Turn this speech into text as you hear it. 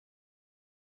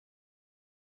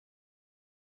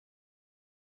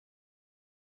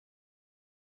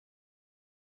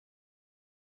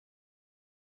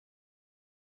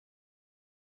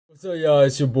So y'all,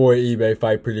 it's your boy eBay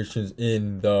Fight Predictions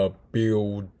in the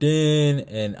building,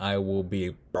 and I will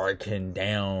be breaking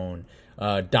down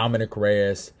Dominick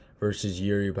Reyes versus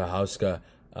Jiří Procházka,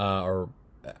 or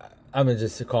I'm gonna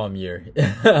just call him Jiří.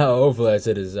 Hopefully I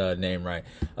said his name right.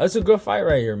 It's a good fight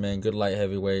right here, man. Good light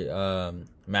heavyweight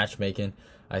matchmaking,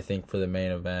 I think, for the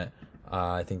main event.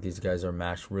 I think these guys are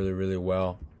matched really, really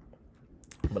well.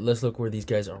 But let's look where these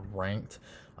guys are ranked.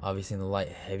 Obviously in the light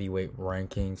heavyweight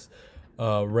rankings.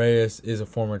 Reyes is a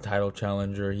former title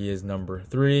challenger. He is number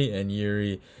 3, and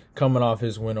Jiří, coming off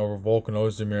his win over Volkan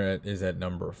Ozdemir, is at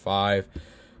number 5.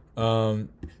 So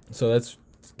that's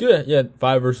good. Yeah,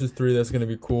 5 versus 3. That's gonna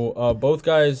be cool. Both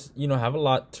guys, have a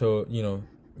lot to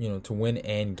to win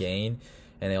and gain,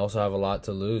 and they also have a lot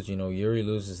to lose. Jiří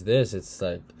loses this, it's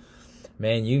like,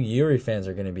 man, you Jiří fans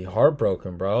are gonna be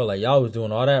heartbroken, bro. Like, y'all was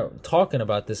doing all that talking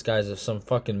about this guy's of some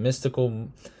fucking mystical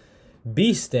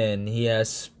beast, and he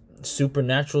has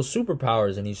supernatural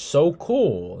superpowers, and he's so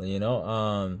cool,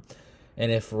 and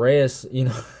if Reyes,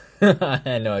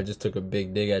 I know I just took a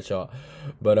big dig at y'all,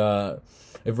 but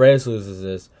if Reyes loses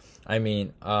this, I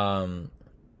mean, I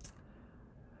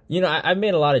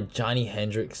made a lot of Johnny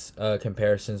Hendricks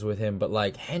comparisons with him, but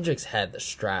like Hendricks had the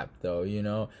strap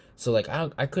though, so like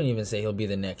I couldn't even say he'll be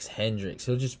the next Hendricks.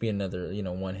 He'll just be another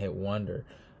one hit wonder.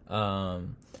 No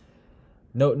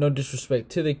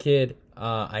disrespect to the kid.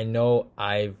 I know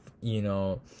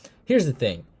here's the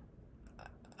thing.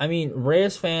 I mean,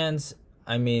 Reyes fans,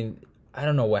 I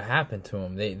don't know what happened to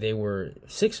him. They were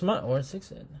 6 months, or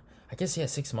 6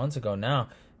 months ago now.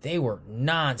 They were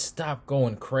non-stop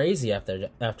going crazy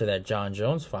after that John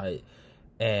Jones fight.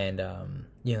 And,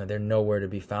 they're nowhere to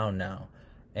be found now.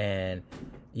 And,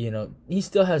 he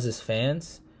still has his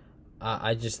fans.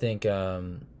 I just think,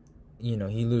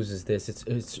 he loses this.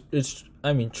 It's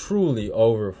truly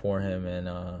over for him. And,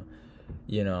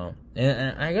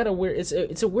 and I got a weird,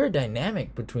 it's a weird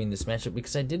dynamic between this matchup,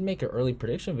 because I did make an early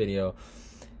prediction video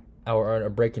or a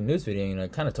breaking news video. I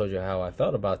kind of told you how I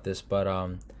felt about this, but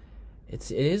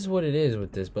it is what it is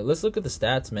with this. But let's look at the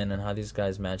stats, man, and how these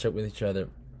guys match up with each other.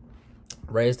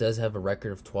 Reyes does have a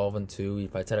record of 12-2. He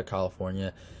fights out of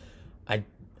California. I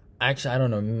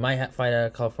don't know. He might fight out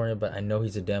of California, but I know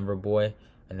he's a Denver boy.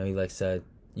 I know he likes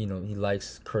he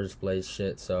likes Curtis Blades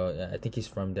shit. So yeah, I think he's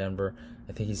from Denver.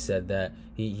 I think he said that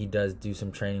he does do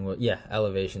some training with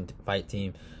Elevation Fight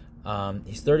Team.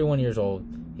 He's 31 years old.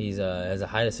 He's has a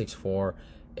height of 6'4"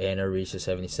 and a reach of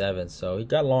 77. So he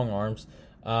got long arms.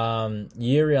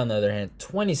 Jiří, on the other hand,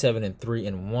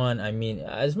 27-3-1.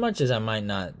 As much as I might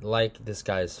not like this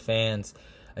guy's fans,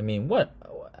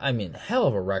 hell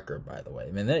of a record, by the way.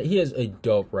 He has a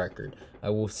dope record.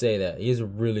 I will say that he has a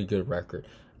really good record.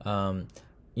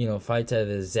 Fights out of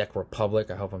the Czech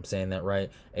Republic. I hope I'm saying that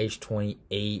right. Age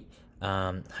 28,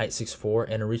 height 6'4",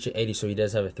 and a reach of 80. So he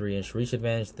does have a 3-inch reach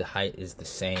advantage. The height is the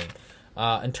same.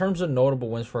 In terms of notable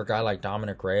wins for a guy like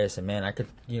Dominick Reyes, and man,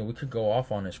 we could go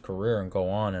off on his career and go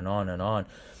on and on and on.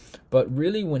 But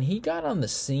really, when he got on the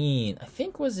scene, I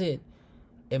think it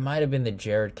might have been the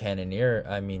Jared Cannonier,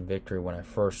 victory when I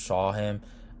first saw him.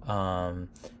 Then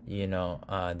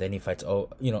he fights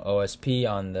OSP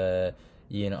on the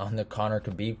Conor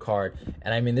Khabib card.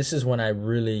 And this is when I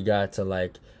really got to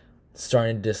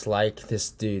starting to dislike this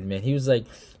dude, man. He was like,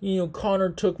 Conor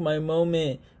took my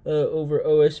moment over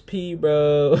OSP,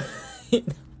 bro.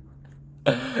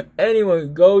 Anyway,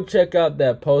 go check out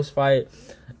that post-fight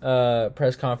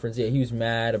press conference. Yeah, he was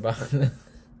mad about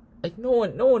like no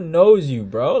one knows you,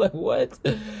 bro. Like, what?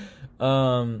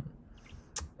 And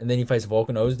then he fights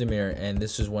Volkan Ozdemir, and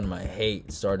this is when my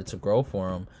hate started to grow for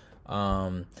him.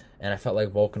 And I felt like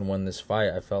Volkan won this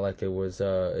fight. I felt like it was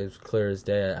clear as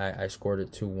day. I scored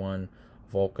it 2-1.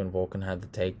 Volkan had the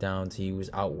takedowns. He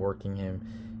was outworking him.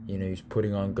 He was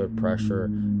putting on good pressure.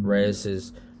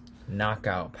 Reyes'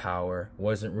 knockout power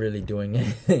wasn't really doing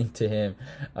anything to him.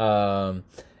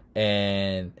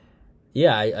 And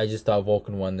yeah, I just thought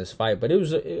Volkan won this fight, but it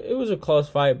was a close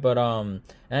fight. But and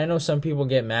I know some people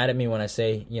get mad at me when I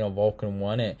say Volkan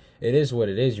won it. It is what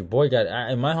it is. Your boy got,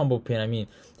 in my humble opinion,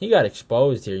 he got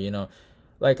exposed here.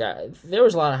 There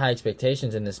was a lot of high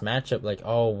expectations in this matchup. Like,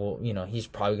 oh well, he's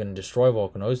probably gonna destroy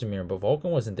Volkan Ozdemir, but Volkan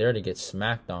wasn't there to get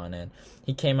smacked on, and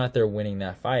he came out there winning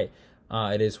that fight.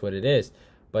 It is what it is.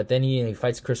 But then he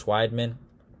fights Chris Weidman.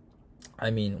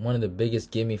 One of the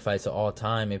biggest gimme fights of all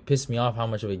time. It pissed me off how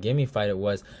much of a gimme fight it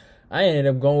was. I ended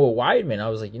up going with Weidman. I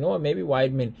was like, you know what? Maybe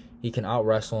Weidman, he can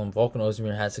out-wrestle him. Volkan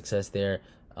Ozdemir had success there.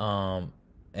 And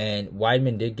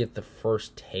Weidman did get the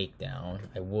first takedown.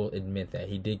 I will admit that.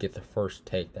 He did get the first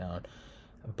takedown.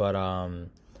 But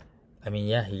I mean,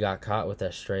 yeah, he got caught with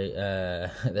that straight,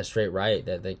 that straight right.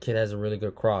 That the kid has a really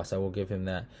good cross. I will give him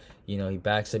that. You know, he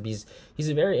backs up. He's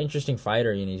a very interesting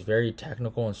fighter. You know, he's very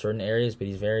technical in certain areas, but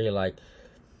he's very like,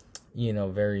 you know,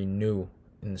 very new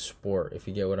in the sport. If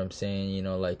you get what I'm saying, you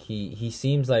know, like he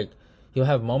seems like he'll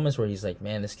have moments where he's like,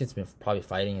 man, this kid's been probably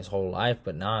fighting his whole life,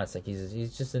 but nah, it's like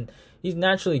he's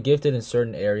naturally gifted in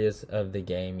certain areas of the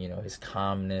game. You know, his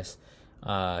calmness,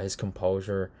 his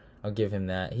composure. I'll give him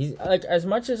that. He's like, as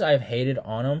much as I've hated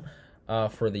on him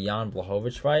for the Jan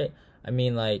Blachowicz fight, I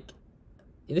mean, like,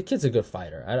 the kid's a good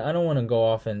fighter. I don't want to go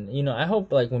off and, you know, I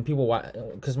hope, like, when people watch,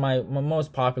 because my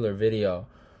most popular video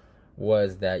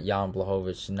was that Jan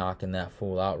Blachowicz knocking that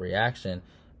fool out reaction,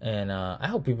 and I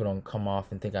hope people don't come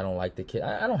off and think I don't like the kid.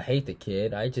 I don't hate the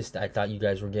kid. I thought you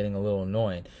guys were getting a little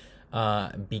annoying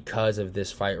because of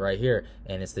this fight right here,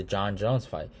 and it's the Jon Jones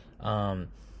fight. I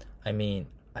mean,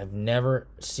 I've never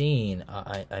seen,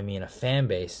 I mean, a fan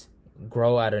base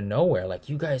grow out of nowhere. Like,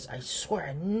 you guys, I swear,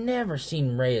 I've never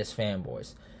seen Reyes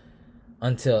fanboys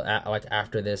until, like,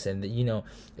 after this. And, you know,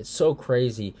 it's so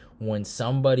crazy when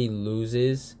somebody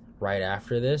loses right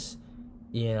after this,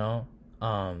 you know,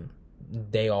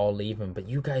 they all leave him. But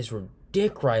you guys were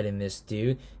dick riding this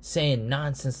dude, saying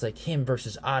nonsense like him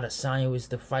versus Adesanya was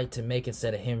the fight to make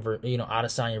instead of him, you know,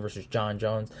 Adesanya versus Jon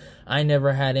Jones. I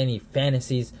never had any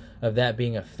fantasies of that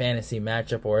being a fantasy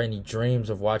matchup or any dreams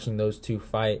of watching those two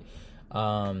fight.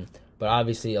 But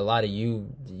obviously a lot of you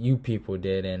people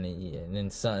did, and then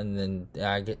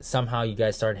somehow you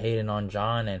guys started hating on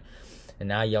Jon, and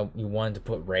now you wanted to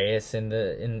put Reyes in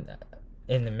the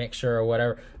mixture or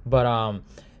whatever. But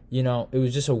you know, it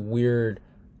was just a weird.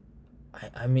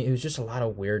 I mean, it was just a lot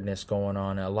of weirdness going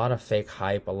on, a lot of fake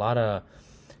hype, a lot of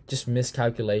just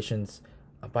miscalculations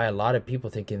by a lot of people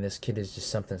thinking this kid is just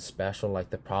something special. Like,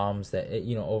 the problems that,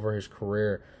 you know, over his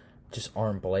career just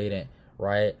aren't blatant,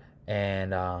 right?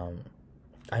 And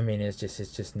I mean, it's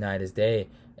just night as day.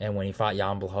 And when he fought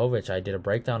Jan Blachowicz, I did a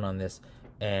breakdown on this,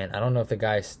 and I don't know if the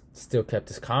guy still kept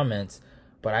his comments,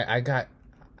 but I got,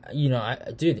 you know,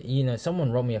 dude, you know,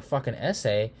 someone wrote me a fucking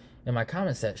essay in my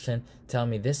comment section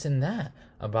telling me this and that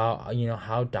about, you know,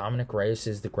 how Dominick Reyes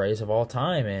is the greatest of all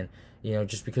time, and, you know,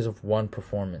 just because of one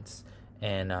performance.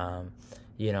 And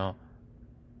you know,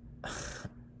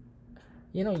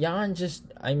 Jan just,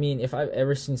 I mean, if I've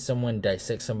ever seen someone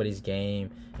dissect somebody's game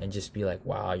and just be like,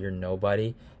 wow, you're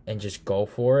nobody, and just go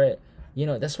for it, you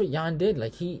know, that's what Jan did.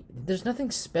 Like, there's nothing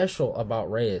special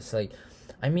about Reyes. Like,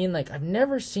 I mean, like, I've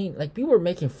never seen, like, people were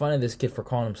making fun of this kid for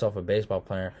calling himself a baseball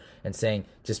player and saying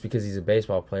just because he's a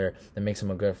baseball player that makes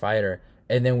him a good fighter.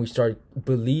 And then we started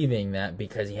believing that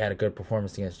because he had a good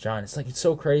performance against Jon. It's like, it's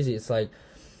so crazy. It's like,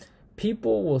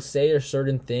 people will say a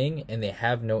certain thing and they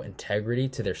have no integrity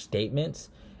to their statements.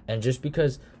 And just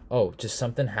because, oh, just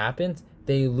something happened,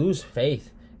 they lose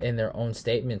faith in their own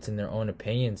statements and their own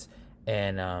opinions.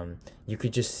 And you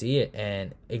could just see it.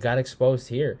 And it got exposed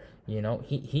here. You know,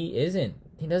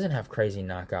 he doesn't have crazy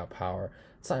knockout power.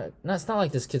 It's not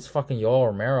like this kid's fucking Yoel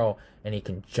Romero and he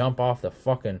can jump off the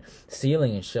fucking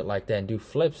ceiling and shit like that and do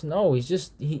flips. No,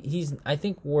 he's I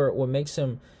think what makes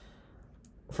him,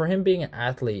 for him being an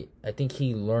athlete, I think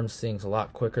he learns things a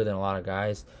lot quicker than a lot of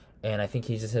guys, and I think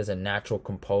he just has a natural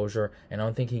composure, and I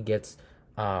don't think he gets,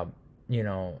 you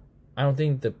know, I don't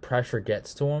think the pressure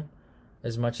gets to him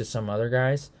as much as some other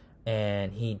guys,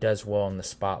 and he does well in the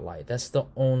spotlight. That's the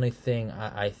only thing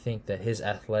I think that his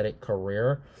athletic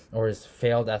career, or his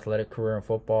failed athletic career in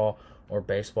football or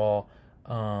baseball,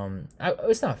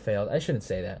 it's not failed, I shouldn't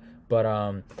say that,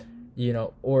 but you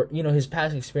know, or, you know, his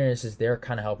past experiences there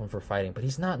kind of help him for fighting, but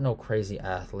he's not no crazy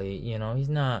athlete, you know, he's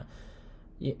not,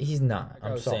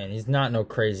 I'm saying, he's not no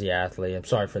crazy athlete. I'm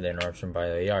sorry for the interruption, by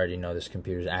the way, you already know this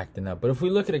computer's acting up, but if we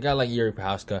look at a guy like Jiří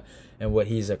Procházka and what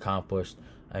he's accomplished,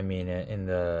 I mean, in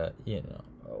the, you know,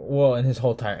 well, in his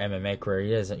whole entire MMA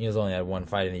career, he's only had one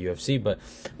fight in the UFC, but,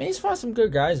 man, he's fought some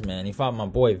good guys, man. He fought my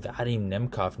boy Vadim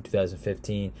Nemkov in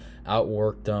 2015,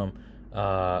 outworked him.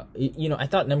 You know, I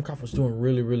thought Nemkov was doing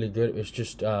really, really good. It was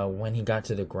just when he got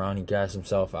to the ground, he gassed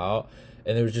himself out,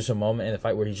 and there was just a moment in the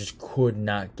fight where he just could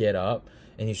not get up,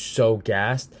 and he's so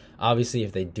gassed. Obviously,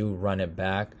 if they do run it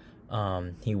back,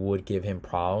 he would give him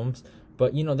problems.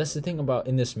 But, you know, that's the thing about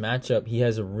in this matchup, he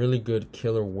has a really good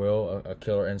killer will, a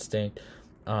killer instinct.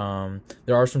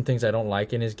 There are some things I don't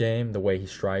like in his game, the way he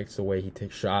strikes, the way he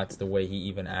takes shots, the way he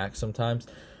even acts sometimes.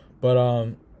 But,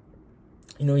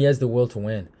 you know, he has the will to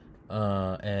win.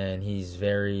 And he's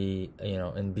very, you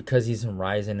know, and because he's in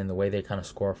Ryzen and the way they kind of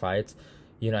score fights,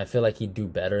 you know, I feel like he'd do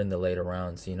better in the later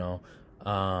rounds, you know.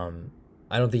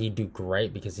 I don't think he'd do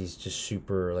great because he's just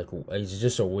super, like, he's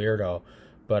just a weirdo.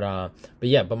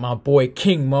 But my boy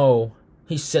King Mo,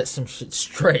 he set some shit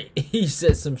straight. He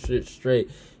set some shit straight.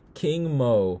 King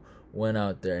Mo went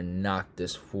out there and knocked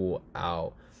this fool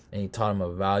out, and he taught him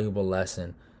a valuable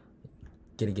lesson.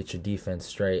 Gotta get your defense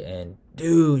straight, and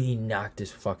dude, he knocked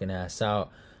his fucking ass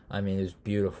out. I mean, it was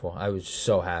beautiful. I was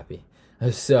so happy. I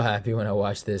was so happy when I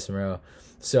watched this, bro.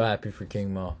 So happy for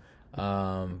King Mo.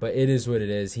 But it is what it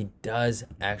is. He does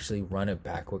actually run it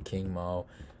back with King Mo.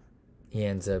 He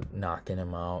ends up knocking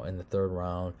him out in the third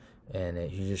round, and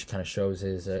he just kind of shows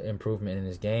his improvement in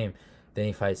his game. Then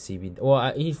he fights CB.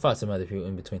 Well, he fought some other people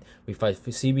in between. We fight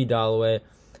CB Dalloway.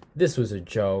 This was a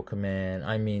joke, man.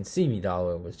 I mean, CB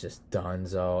Dalloway was just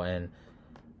donezo, and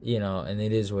and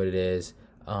it is what it is.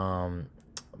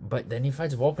 But then he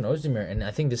fights Volkan Ozdemir, and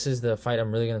I think this is the fight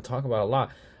I'm really going to talk about a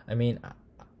lot. I mean,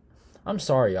 I'm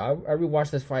sorry, I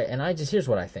rewatched this fight, and here's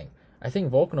what I think. I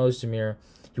think Volkan Ozdemir,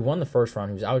 he won the first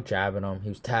round. He was out jabbing him. He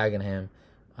was tagging him.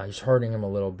 He was hurting him a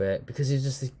little bit because he's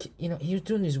just, he was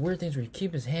doing these weird things where he'd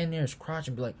keep his hand near his crotch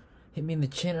and be like, hit me in the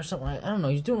chin or something. I don't know.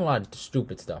 He's doing a lot of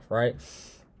stupid stuff, right?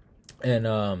 And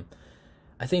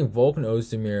I think Volkan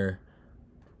Ozdemir,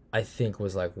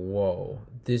 was like, whoa,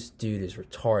 this dude is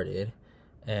retarded,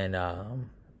 and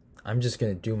I'm just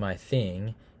going to do my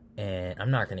thing, and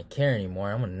I'm not going to care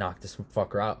anymore. I'm going to knock this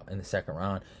fucker out in the second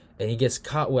round. And he gets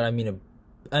caught with,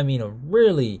 a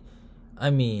really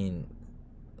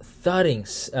thudding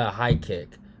high kick,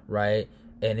 right?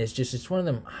 And it's one of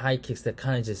them high kicks that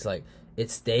kind of just like, it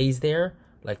stays there,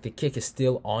 like the kick is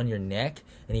still on your neck,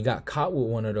 and he got caught with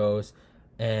one of those,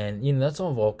 and that's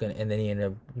on Volkan. And then he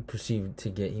proceeded to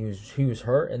get, he was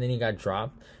hurt, and then he got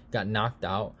dropped, got knocked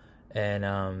out, and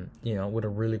with a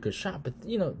really good shot. But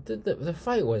the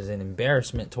fight was an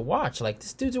embarrassment to watch. Like,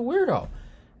 this dude's a weirdo.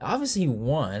 Obviously he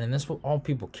won, and that's what all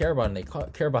people care about, and they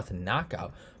care about the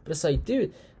knockout. But it's like,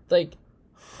 dude, like,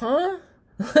 huh?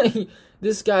 Like,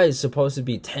 this guy is supposed to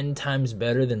be 10 times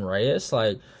better than Reyes,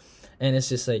 like, and it's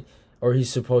just like, or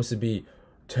he's supposed to be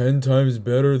 10 times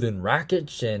better than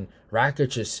Rakic, and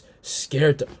Rakic is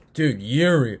scared to, dude,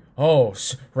 Jiří,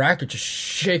 Rakic is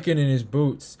shaking in his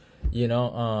boots,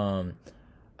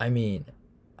 I mean,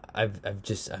 I'm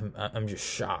just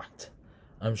shocked.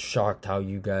 I'm shocked how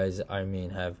you guys,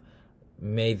 have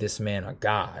made this man a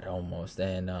god almost,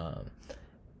 and I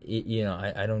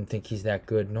don't think he's that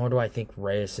good, nor do I think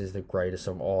Reyes is the greatest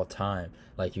of all time,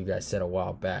 like you guys said a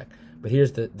while back. But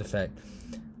here's the fact.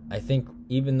 I think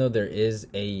even though there is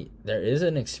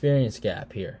an experience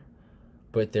gap here,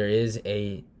 but there is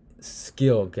a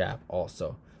skill gap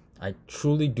also. I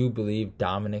truly do believe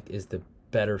Dominick is the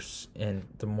better and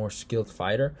the more skilled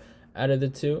fighter out of the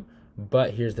two.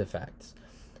 But here's the facts.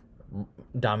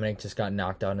 Dominick just got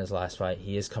knocked out in his last fight.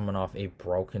 He is coming off a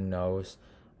broken nose.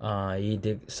 He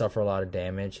did suffer a lot of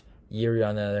damage. Jiří,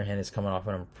 on the other hand, is coming off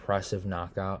an impressive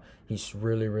knockout. He's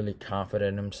really, really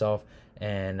confident in himself,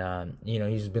 and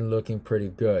he's been looking pretty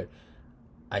good.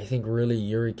 I think really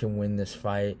Jiří can win this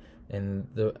fight in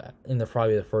the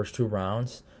probably the first 2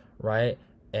 rounds, right,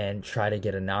 and try to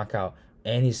get a knockout.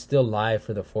 And he's still live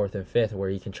for the 4th and 5th, where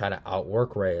he can try to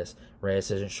outwork Reyes. Reyes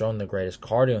hasn't shown the greatest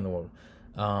cardio in the world.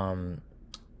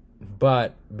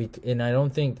 But I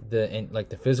don't think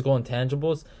the physical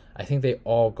intangibles, I think they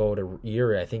all go to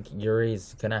Jiří. I think Jiří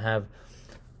is gonna have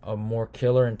a more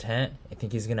killer intent. I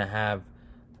think he's gonna have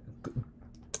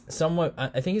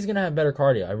I think he's gonna have better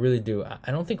cardio. I really do. I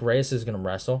don't think Reyes is gonna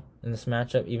wrestle in this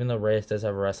matchup, even though Reyes does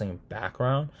have a wrestling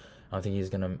background. I don't think he's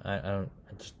gonna. I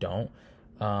just don't.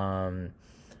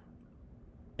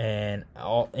 And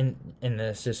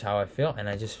that's just how I feel. And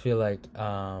I just feel like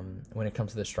when it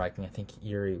comes to the striking, I think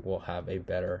Jiří will have a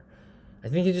better. I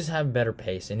think he'll just have better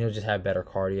pace, and he'll just have better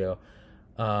cardio.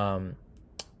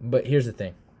 But here's the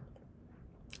thing.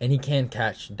 And he can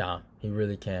catch Dom. He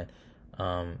really can.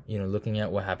 Looking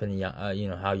at what happened to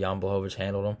how Jan Blachowicz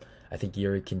handled him, I think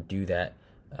Jiří can do that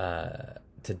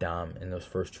to Dom in those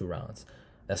first 2 rounds.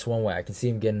 That's one way. I can see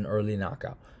him getting an early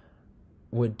knockout.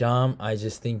 With Dom, I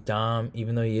just think Dom,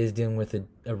 even though he is dealing with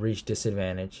a reach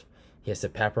disadvantage, he has to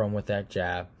pepper him with that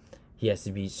jab. He has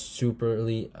to be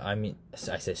superly. I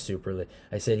said superly.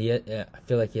 I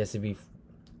feel like he has to be,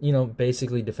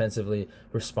 basically defensively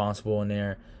responsible in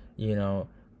there.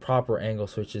 Proper angle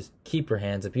switches. Keep your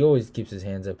hands up. He always keeps his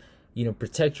hands up.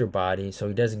 Protect your body so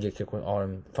he doesn't get kicked with all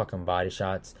them fucking body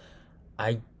shots.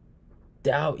 I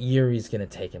doubt Jiří's gonna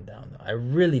take him down though. I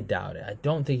really doubt it. I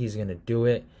don't think he's gonna do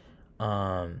it.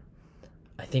 I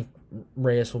think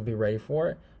Reyes will be ready for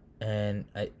it, and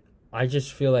I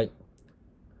just feel like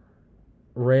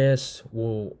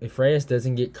if Reyes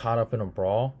doesn't get caught up in a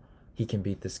brawl, he can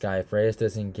beat this guy. If Reyes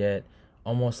doesn't get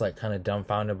almost like kind of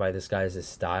dumbfounded by this guy's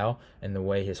style and the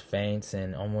way his feints,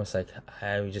 and almost like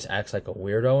how he just acts like a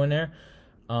weirdo in there.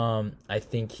 I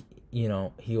think, you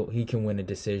know, he can win a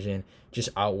decision, just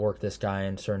outwork this guy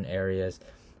in certain areas,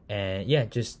 and yeah,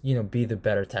 just, you know, be the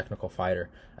better technical fighter.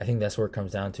 I think that's where it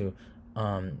comes down to.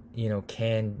 You know,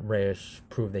 can Reyes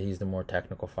prove that he's the more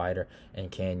technical fighter, and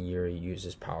can Jiří use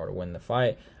his power to win the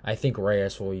fight? I think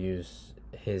Reyes will use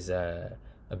his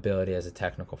ability as a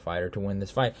technical fighter to win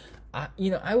this fight.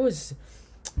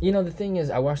 The thing is,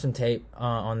 I watched some tape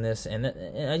on this, and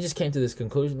I just came to this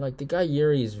conclusion. Like, the guy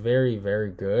Jiří is very, very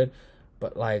good,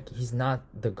 but like, he's not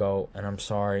the GOAT, and I'm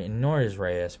sorry, and nor is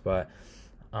Reyes, but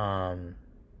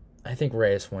I think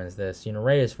Reyes wins this. You know,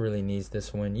 Reyes really needs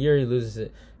this win. Jiří loses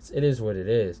it. It is what it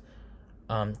is.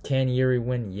 Can Jiří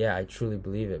win? Yeah, I truly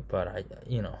believe it. But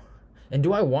and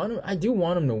do I want him? I do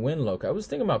want him to win, look. I was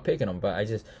thinking about picking him, but I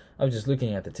was just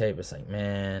looking at the tape. It's like,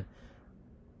 man,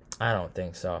 I don't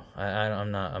think so.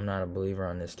 I'm not a believer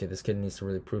on this kid. This kid needs to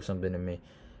really prove something to me.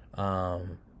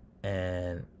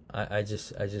 And I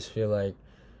just feel like,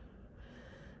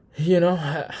 you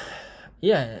know,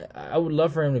 yeah, I would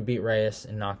love for him to beat Reyes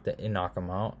and knock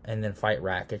him out, and then fight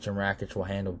Rakic, and Rakic will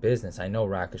handle business. I know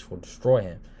Rakic will destroy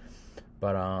him,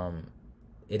 but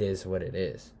it is what it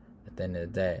is. At the end of the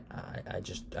day,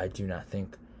 I do not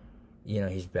think, you know,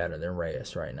 he's better than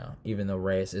Reyes right now. Even though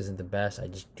Reyes isn't the best, I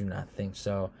just do not think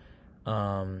so.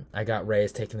 I got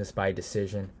Reyes taking this by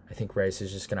decision. I think Reyes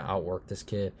is just gonna outwork this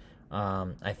kid.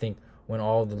 I think when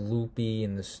all the loopy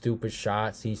and the stupid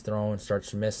shots he's throwing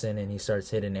starts missing and he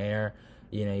starts hitting air,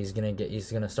 you know, he's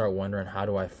gonna start wondering, how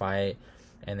do I fight?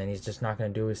 And then he's just not gonna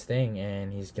do his thing,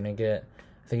 and I think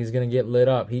he's gonna get lit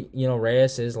up.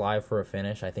 Reyes is live for a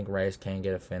finish. I think Reyes can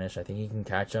get a finish. I think he can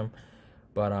catch him,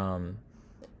 but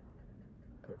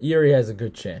Jiří has a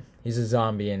good chin. He's a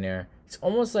zombie in there. It's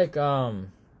almost like could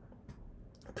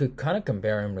kind of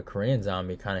compare him to Korean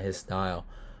Zombie, kind of his style,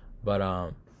 but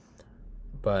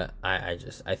I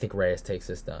think Reyes takes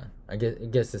this done.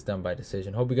 It gets this done by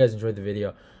decision. Hope you guys enjoyed the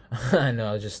video. I know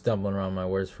I was just stumbling around my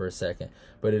words for a second,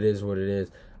 but it is what it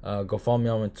is. Go follow me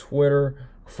on my Twitter.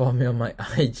 Follow me on my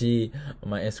IG, on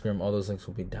my Instagram. All those links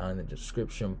will be down in the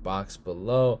description box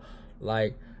below.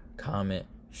 Like, comment,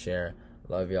 share.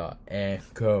 Love y'all, and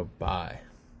goodbye.